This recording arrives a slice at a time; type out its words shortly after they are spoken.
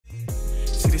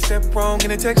step wrong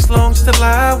and it takes long just to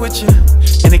lie with you.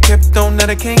 And it kept on that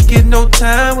I can't get no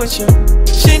time with you.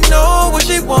 She know what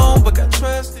she want, but got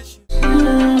trust issues. In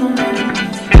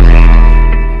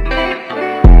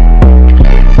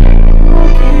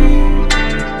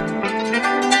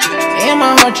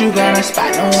my heart you got a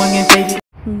spot, no one can take it.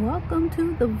 Welcome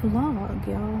to the vlog,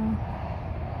 y'all.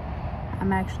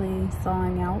 I'm actually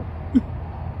thawing out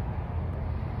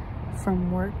from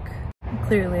work.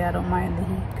 Clearly I don't mind the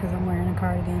heat because I'm wearing a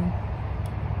cardigan,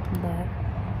 but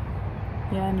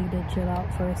yeah, I need to chill out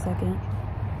for a second.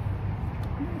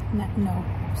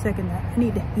 Second that. I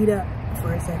need to heat up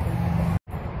for a second.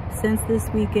 Since this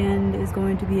weekend is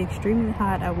going to be extremely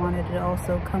hot, I wanted to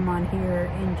also come on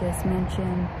here and just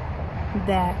mention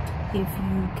that if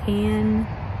you can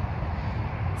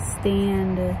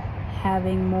stand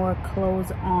having more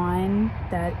clothes on,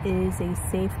 that is a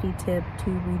safety tip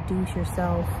to reduce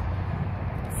yourself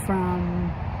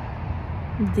from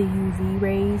the UV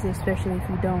rays, especially if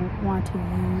you don't want to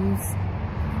use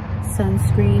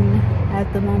sunscreen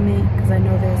at the moment, because I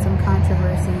know there's some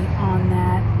controversy on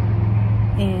that.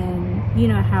 And you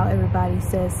know how everybody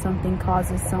says something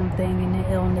causes something and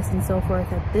an illness and so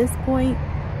forth. At this point,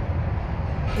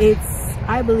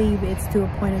 I believe it's to a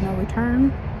point of no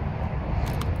return,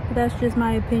 but that's just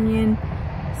my opinion.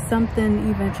 Something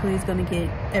eventually is going to get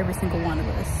every single one of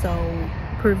us. So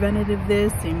preventative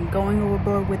this and going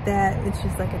overboard with that, it's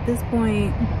just like at this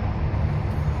point,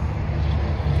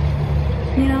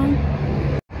 you know,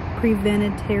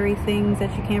 preventatory things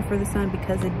that you can for the sun,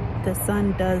 because the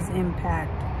sun does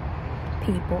impact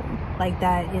people. Like,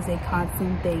 that is a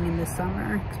constant thing in the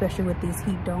summer, especially with these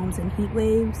heat domes and heat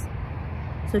waves.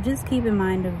 So just keep in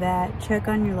mind of that. Check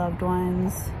on your loved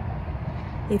ones.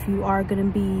 If you are going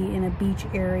to be in a beach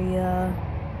area,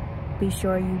 be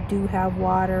sure you do have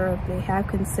water. If they have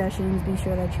concessions, be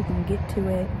sure that you can get to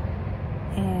it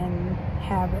and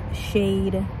have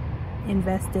shade.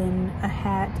 Invest in a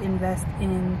hat, invest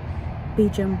in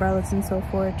beach umbrellas and so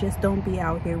forth. Just don't be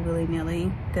out here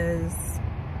willy-nilly, because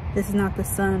this is not the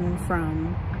sun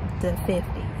from the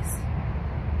 50s,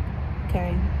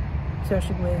 okay?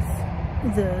 Especially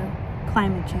with the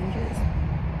climate changes.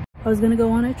 I was gonna go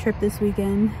on a trip this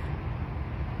weekend,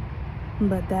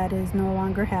 but that is no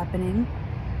longer happening.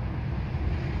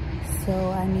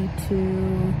 So I need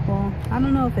to, well, I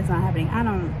don't know if it's not happening.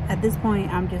 At this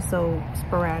point, I'm just so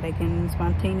sporadic and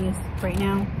spontaneous right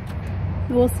now.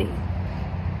 We'll see.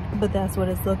 But that's what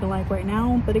it's looking like right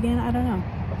now. But again, I don't know.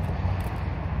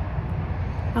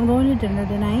 I'm going to dinner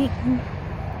tonight.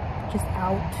 Just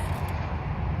out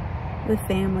with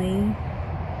family,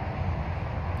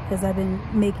 because I've been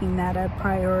making that a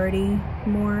priority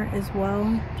more as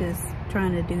well. Just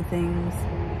trying to do things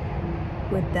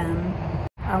with them.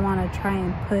 I want to try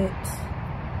and put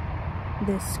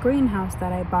this screen house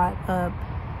that I bought up.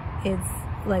 It's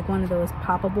like one of those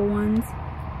poppable ones,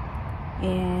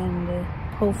 and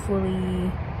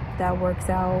hopefully that works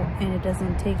out and it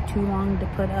doesn't take too long to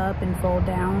put up and fold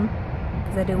down,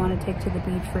 because I do want to take to the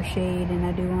beach for shade, and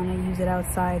I do want to use it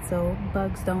outside so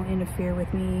bugs don't interfere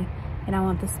with me, and I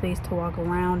want the space to walk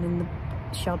around in the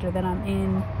shelter that I'm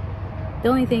in. The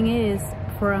only thing is,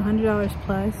 for $100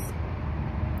 plus,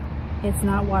 it's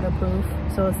not waterproof,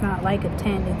 so it's not like a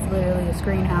tent, it's literally a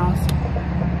screen house.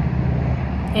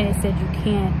 And it said you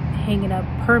can't hang it up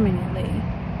permanently.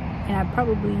 And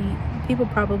people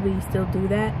probably still do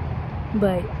that,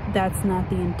 but that's not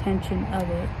the intention of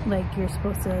it. Like, you're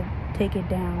supposed to take it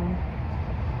down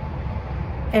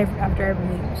after every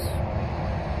use.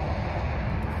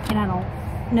 And I don't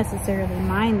necessarily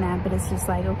mind that, but it's just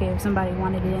like, okay, if somebody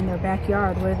wanted it in their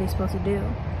backyard, what are they supposed to do?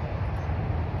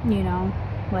 You know?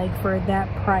 Like, for that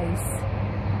price,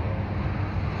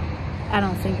 I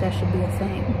don't think that should be a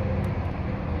thing.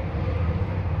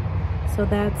 So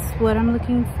that's what I'm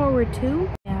looking forward to.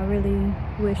 Yeah, I really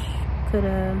wish could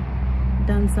have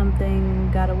done something,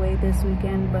 got away this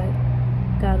weekend, but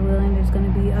God willing, there's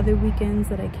going to be other weekends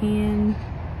that I can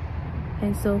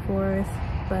and so forth.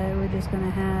 But we're just going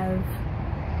to have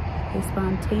a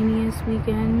spontaneous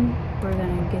weekend. We're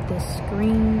going to get this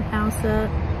screen house up,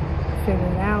 figure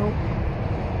it out,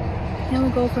 and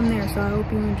we'll go from there. So I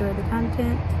hope you enjoy the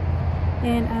content,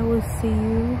 and I will see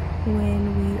you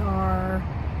when we are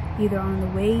either on the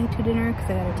way to dinner, because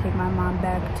I gotta take my mom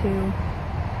back too,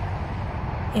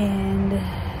 and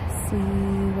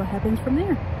see what happens from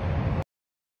there.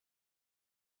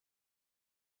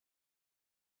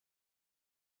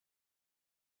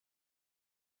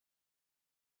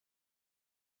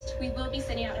 We will be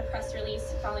sending out a press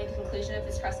release following the conclusion of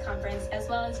this press conference, as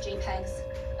well as JPEGs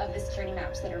of the security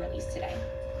maps that are released today.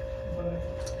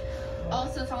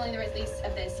 Also, following the release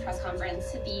of this press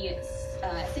conference, the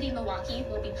City of Milwaukee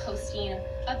will be posting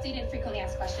updated frequently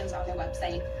asked questions on their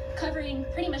website, covering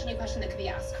pretty much any question that could be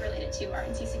asked related to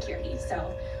RNC security.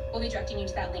 So we'll be directing you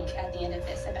to that link at the end of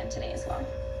this event today as well.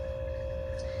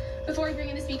 Before we bring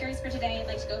in the speakers for today, I'd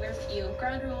like to go over a few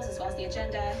ground rules as well as the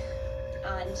agenda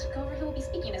and go over who will be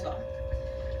speaking as well.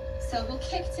 So we'll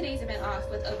kick today's event off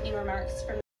with opening remarks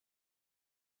from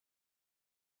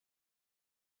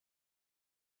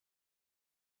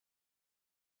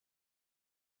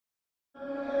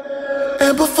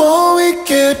And before we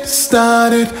get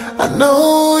started, I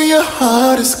know your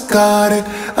heart has got it.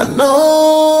 I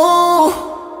know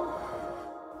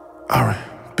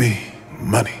R&B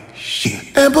money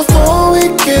shit. And before we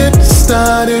get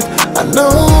started, I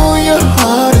know your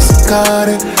heart has got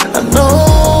it. I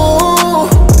know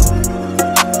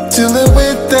dealing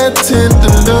with that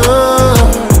tender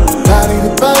love, body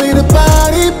to body to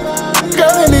body,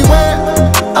 girl anywhere,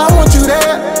 I want you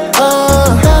there.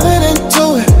 Diving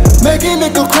into it, making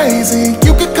it go crazy.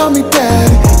 You could call me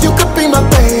daddy, you could be my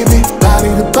baby. Body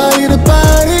to body to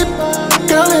body,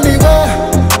 girl anywhere,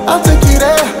 I'll take you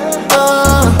there.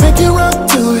 Make you rock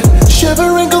to it,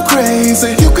 shiver and go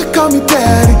crazy. You could call me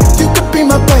daddy, you could be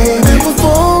my baby. And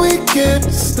before we get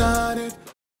started,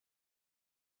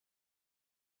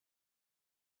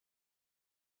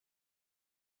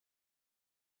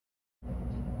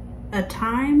 a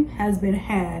time has been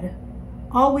had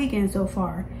all weekend so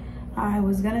far. I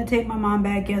was gonna take my mom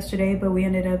back yesterday, but we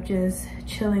ended up just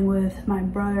chilling with my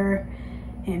brother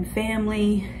and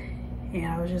family, and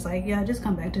I was just like, yeah, just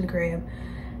come back to the crib.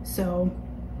 So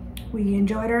we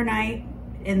enjoyed our night,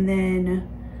 and then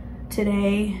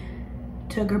today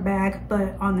took her back.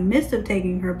 But on the midst of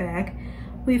taking her back,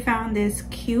 we found this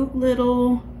cute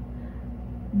little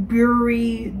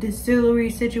brewery distillery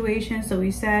situation. So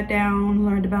we sat down,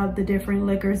 learned about the different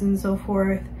liquors and so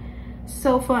forth.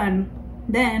 So fun.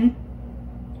 Then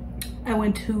I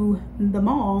went to the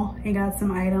mall and got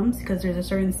some items because there's a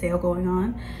certain sale going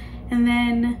on, and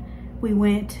then we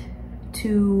went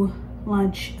to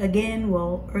lunch again,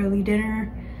 well, early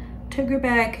dinner, took her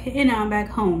back, and now I'm back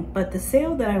home. But the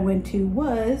sale that I went to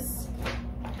was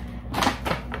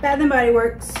Bath & Body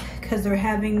Works, because they're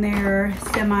having their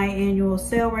semi-annual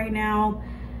sale right now.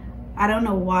 I don't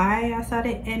know why I thought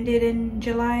it ended in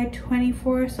July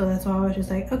 24th, so that's why I was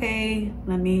just like, okay,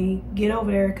 let me get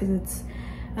over there because it's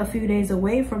a few days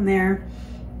away from there,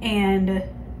 and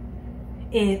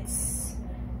it's,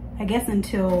 I guess,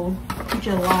 until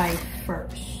July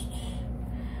 1st,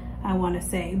 I want to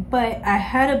say. But I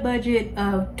had a budget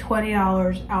of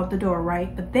 $20 out the door,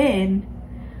 right? But then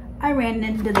I ran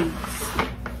into these.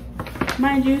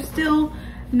 Mind you, still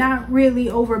not really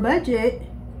over budget,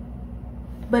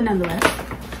 but nonetheless,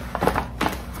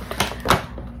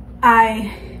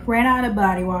 I ran out of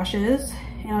body washes,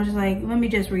 and I was just like, let me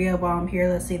just re-up while I'm here.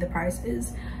 Let's see the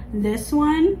prices. This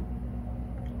one,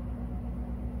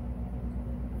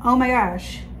 oh my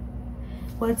gosh,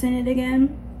 what's in it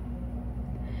again?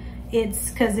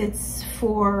 It's because it's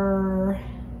for,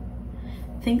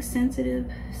 I think, sensitive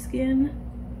skin,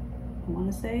 I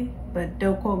want to say, but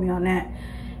don't quote me on that.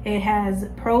 It has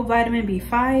Pro Vitamin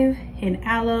B5 and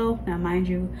aloe. Now, mind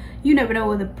you, you never know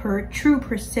what the true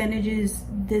percentages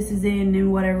this is in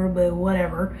and whatever, but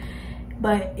whatever.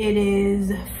 But it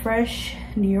is fresh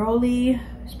neroli,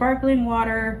 sparkling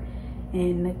water,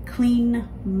 and clean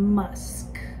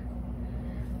musk.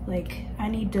 Like, I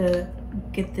need to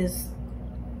get this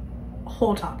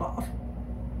whole top off.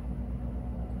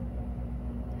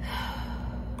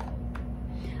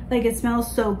 Like, it smells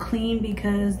so clean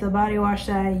because the body wash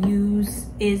that I use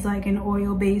is like an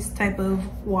oil-based type of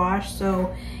wash,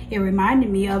 so it reminded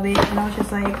me of it, and I was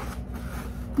just like,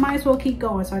 might as well keep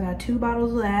going. So I got 2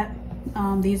 bottles of that.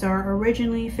 These are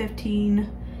originally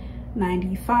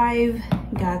 $15.95.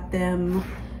 Got them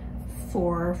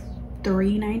for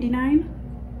 $3.99.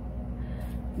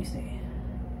 Let me see.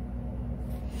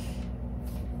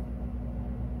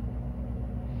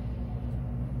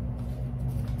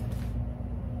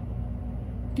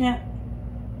 Yeah,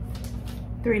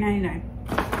 $3.99.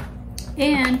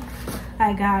 And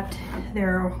I got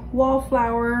their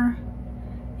wallflower,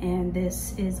 and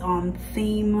this is on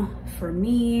theme for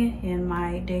me and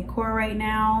my decor right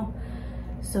now.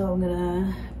 So I'm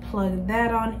gonna plug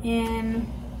that on in.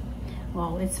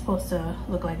 Well, it's supposed to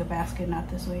look like a basket, not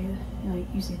this way.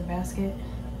 You see the basket.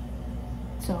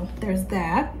 So there's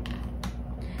that.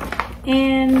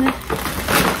 And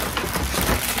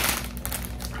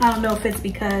I don't know if it's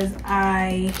because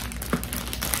I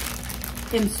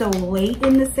am so late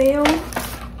in the sale,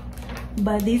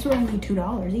 but these were only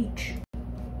 $2 each.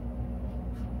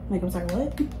 Like, I'm sorry,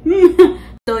 what?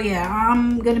 So yeah,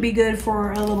 I'm gonna be good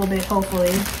for a little bit,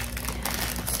 hopefully.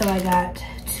 So I got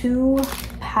 2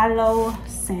 Palo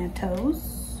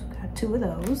Santos. Got 2 of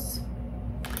those.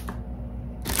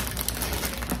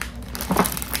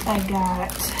 I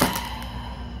got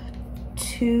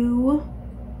 2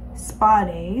 Spa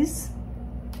Days.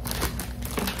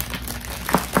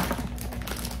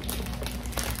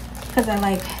 Because I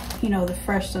like, you know, the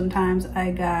fresh sometimes.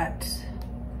 I got,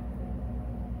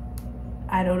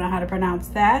 I don't know how to pronounce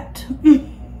that.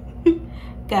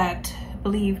 Got, I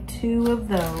believe, 2 of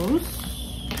those.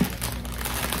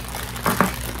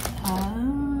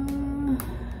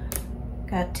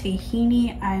 Got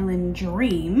Tahini Island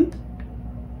Dream.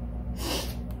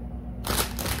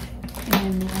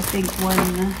 And I think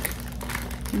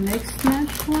 1 mixed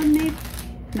match one, maybe?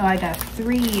 No, I got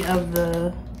 3 of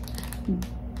the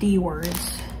D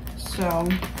words. So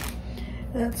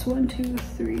that's 1, 2,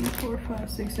 3, 4, 5,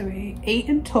 6, 7, 8. 8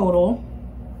 in total.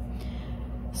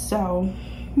 So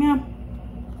yeah.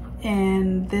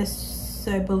 And this,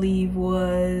 I believe,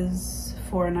 was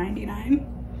 $4.99.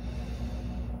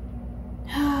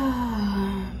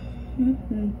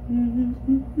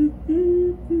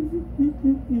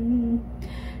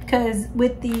 Because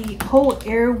with the whole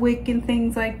Airwick and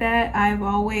things like that, I've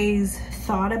always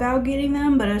thought about getting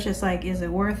them, but I was just like, is it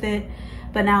worth it?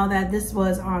 But now that this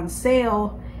was on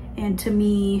sale, and to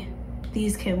me,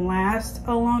 these can last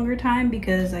a longer time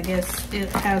because I guess it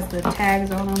has the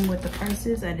tags on them with the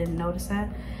prices. I didn't notice that.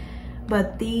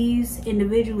 But these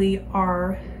individually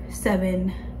are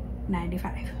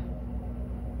 $7.95.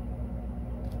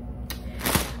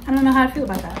 I don't know how to feel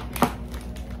about that.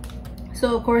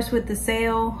 So of course with the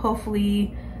sale,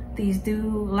 hopefully these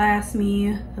do last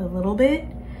me a little bit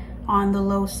on the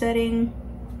low setting,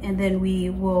 and then we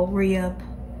will re-up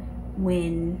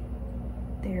when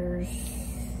there's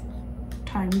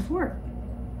time for it.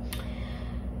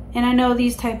 And I know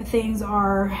these type of things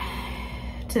are,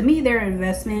 to me, they're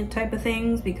investment type of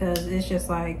things, because it's just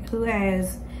like, who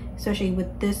has, especially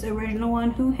with this original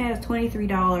one, who has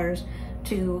 $23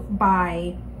 to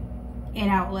buy an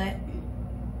outlet,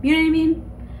 you know what I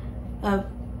mean, a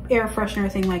air freshener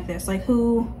thing like this? Like,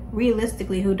 who,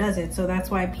 realistically, who does it? So that's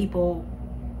why people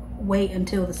wait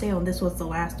until the sale, and this was the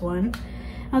last one.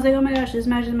 I was like, oh my gosh, this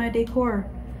matches my decor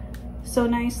so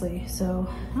nicely.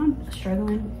 So I'm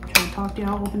struggling, trying to talk to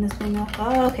y'all, open this thing up.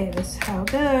 Oh, okay, this is how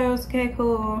it goes. Okay,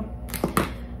 cool.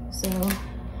 So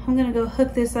I'm gonna go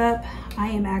hook this up. I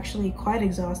am actually quite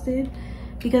exhausted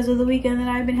because of the weekend that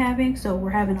I've been having. So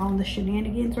we're having all the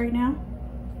shenanigans right now,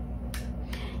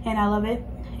 and I love it.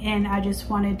 And I just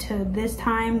wanted to, this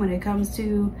time when it comes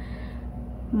to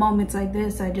moments like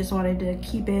this, I just wanted to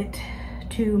keep it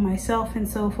to myself and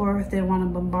so forth. Didn't want to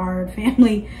bombard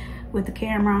family with the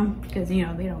camera because, you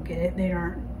know, they don't get it.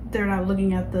 They're not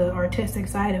looking at the artistic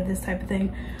side of this type of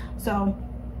thing. So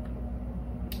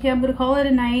yeah, I'm gonna call it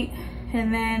a night.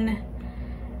 And then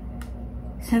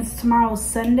since tomorrow's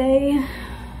Sunday,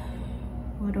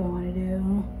 what do I want to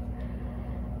do?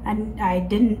 I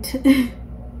didn't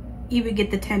even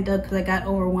get the tent up because I got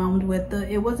overwhelmed with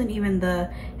it wasn't even the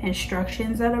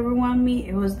instructions that overwhelmed me.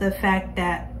 It was the fact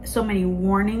that so many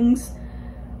warnings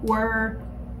were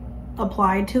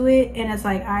applied to it. And it's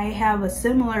like, I have a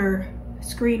similar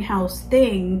screen house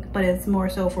thing, but it's more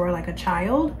so for like a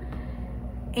child.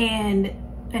 And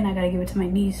I gotta give it to my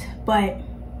niece. But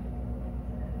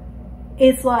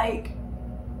it's like,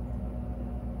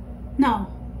 no,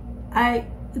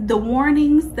 the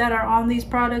warnings that are on these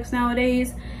products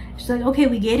nowadays, it's like, okay,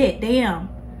 we get it, damn.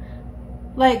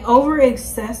 Like, over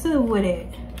excessive with it.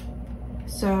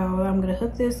 So I'm gonna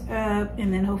hook this up,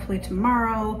 and then hopefully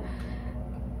tomorrow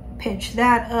pitch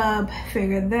that up,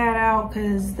 figure that out,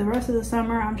 because the rest of the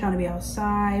summer I'm trying to be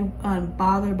outside,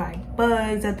 unbothered by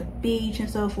bugs at the beach and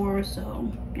so forth.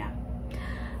 So yeah,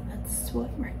 that's what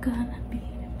we're gonna be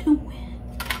doing.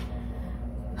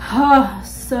 Oh,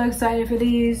 so excited for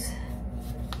these.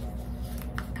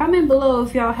 Comment below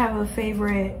if y'all have a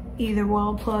favorite either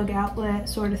wall plug outlet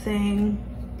sort of thing,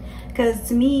 because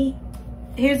to me,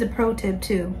 here's a pro tip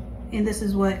too, and this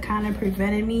is what kind of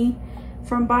prevented me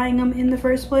from buying them in the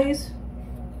first place,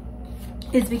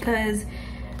 is because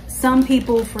some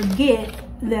people forget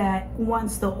that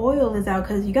once the oil is out,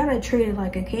 because you gotta treat it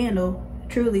like a candle,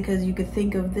 truly, because you could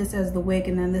think of this as the wick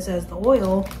and then this as the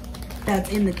oil that's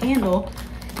in the candle.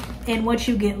 And once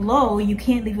you get low, you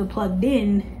can't leave it plugged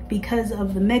in, because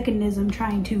of the mechanism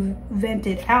trying to vent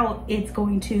it out. It's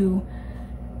going to,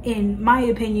 in my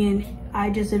opinion, I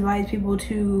just advise people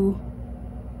to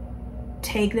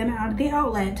take them out of the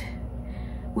outlet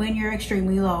when you're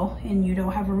extremely low and you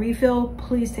don't have a refill.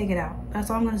 Please take it out. That's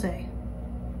all I'm gonna say.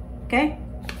 okay?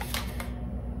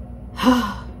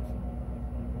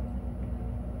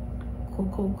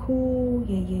 Cool.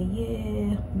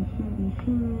 Yeah.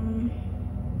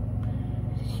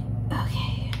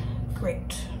 Okay,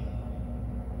 great.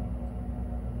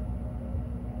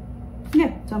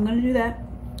 Yeah, so I'm gonna do that.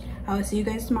 I will see you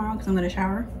guys tomorrow because I'm gonna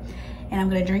shower and I'm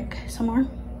gonna drink some more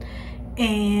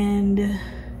and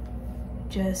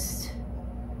just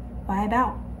vibe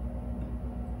out.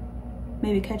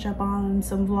 Maybe catch up on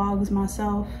some vlogs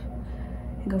myself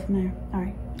and go from there. All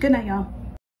right, good night, y'all.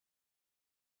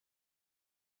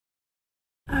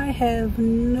 I have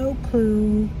no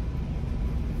clue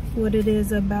what it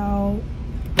is about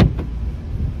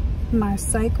my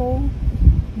cycle,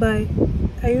 but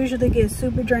I usually get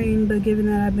super drained, but given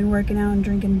that I've been working out and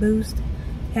drinking Boost,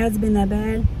 it hasn't been that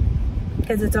bad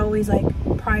because it's always like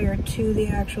prior to the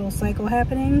actual cycle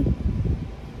happening.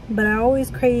 But I always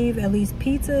crave at least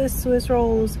pizza, Swiss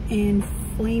rolls, and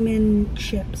flaming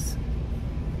chips.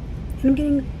 And I'm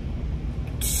getting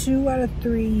 2 out of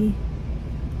 3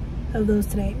 of those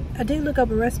today. I did look up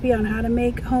a recipe on how to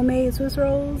make homemade Swiss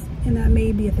rolls, and that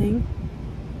may be a thing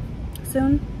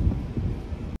soon.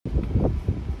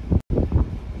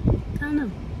 I don't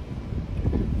know.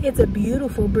 It's a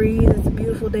beautiful breeze. It's a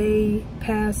beautiful day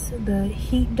past the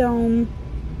heat dome.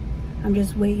 I'm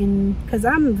just waiting because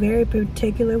I'm very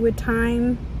particular with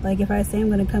time. Like if I say I'm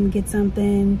gonna come get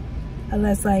something,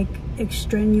 unless like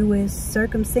extraneous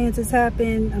circumstances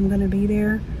happen, I'm gonna be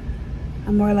there.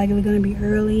 I'm more likely gonna be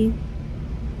early.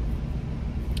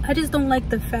 I just don't like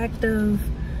the fact of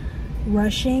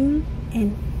rushing,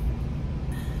 and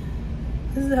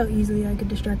this is how easily I get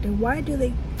distracted. Why do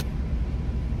they,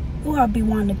 oh, I'll be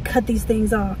wanting to cut these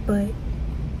things off, but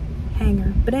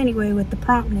hanger. But anyway, with the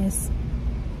promptness,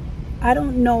 I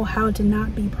don't know how to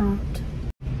not be prompt.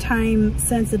 Time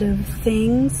sensitive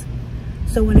things.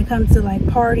 So when it comes to like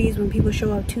parties, when people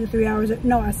show up 2-3 hours,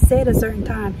 no, I said a certain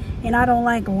time and I don't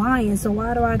like lying. So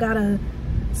why do I gotta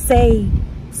say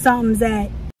something's at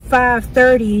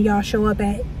 5:30 and y'all show up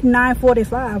at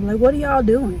 9:45? Like, what are y'all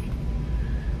doing?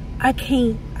 I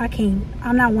can't,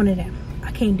 I'm not one of them.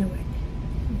 I can't do it.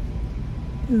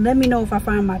 Let me know if I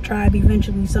find my tribe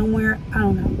eventually somewhere. I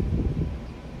don't know.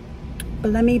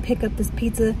 But let me pick up this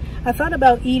pizza. I thought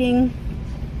about eating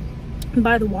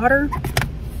by the water.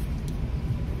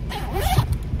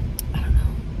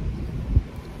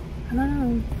 I don't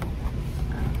know.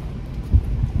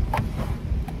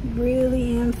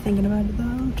 Really am thinking about it though.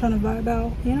 I'm trying to vibe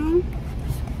out, you know?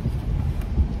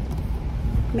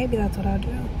 Maybe that's what I'll do.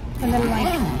 And then like,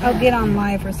 I'll get on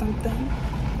live or something.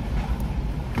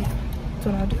 Yeah, that's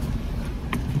what I'll do.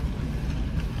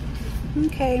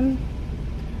 Okay.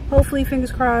 Hopefully,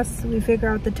 fingers crossed, we figure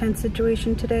out the tent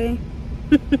situation today.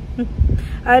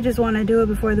 I just want to do it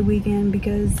before the weekend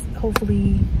because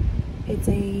hopefully it's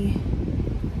a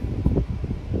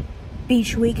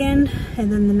beach weekend,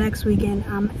 and then the next weekend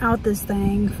I'm out this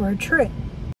thing for a trip.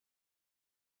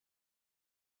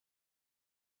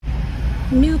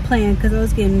 New plan, because I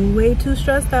was getting way too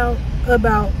stressed out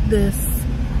about this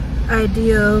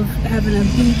idea of having a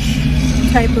beach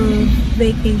type of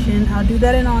vacation. I'll do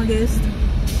that in August.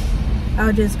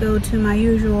 I'll just go to my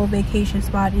usual vacation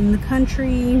spot in the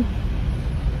country,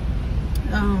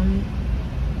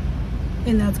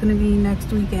 and that's going to be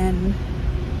next weekend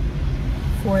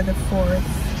for the 4th,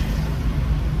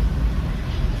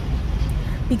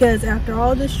 because after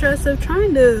all the stress of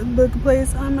trying to book a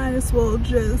place, I might as well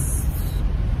just,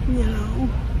 you know,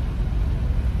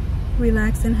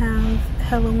 relax and have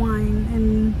hella wine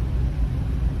and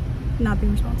not be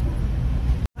responsible.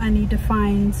 I need to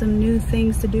find some new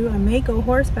things to do. I may go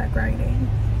horseback riding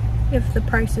if the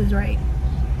price is right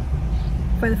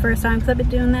for the first time, because I've been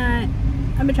doing that.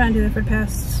 I've been trying to do it for the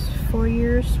past 4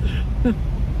 years.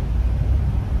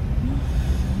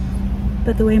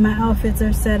 But the way my outfits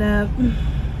are set up,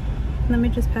 let me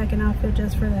just pack an outfit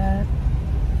just for that,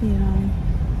 you know.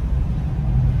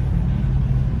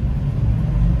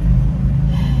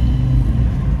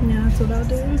 Yeah, that's what I'll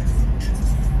do.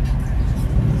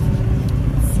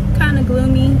 Kind of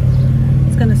gloomy.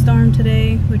 It's gonna storm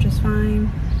today, which is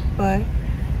fine, but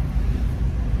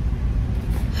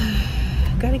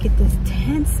gotta get this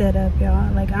tent set up,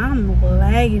 y'all. Like, I'm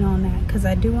lagging on that because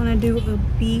I do want to do a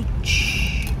beach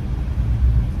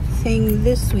thing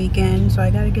this weekend, so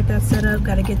I gotta get that set up.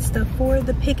 Gotta get stuff for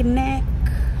the picnic,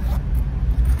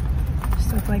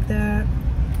 stuff like that.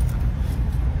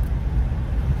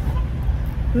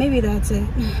 Maybe that's it.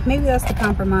 Maybe that's the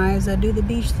compromise. I do the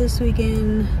beach this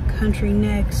weekend, country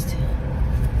next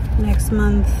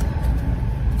month,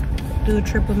 do a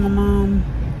trip with my mom.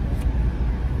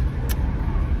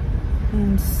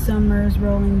 and summer's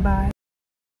rolling by.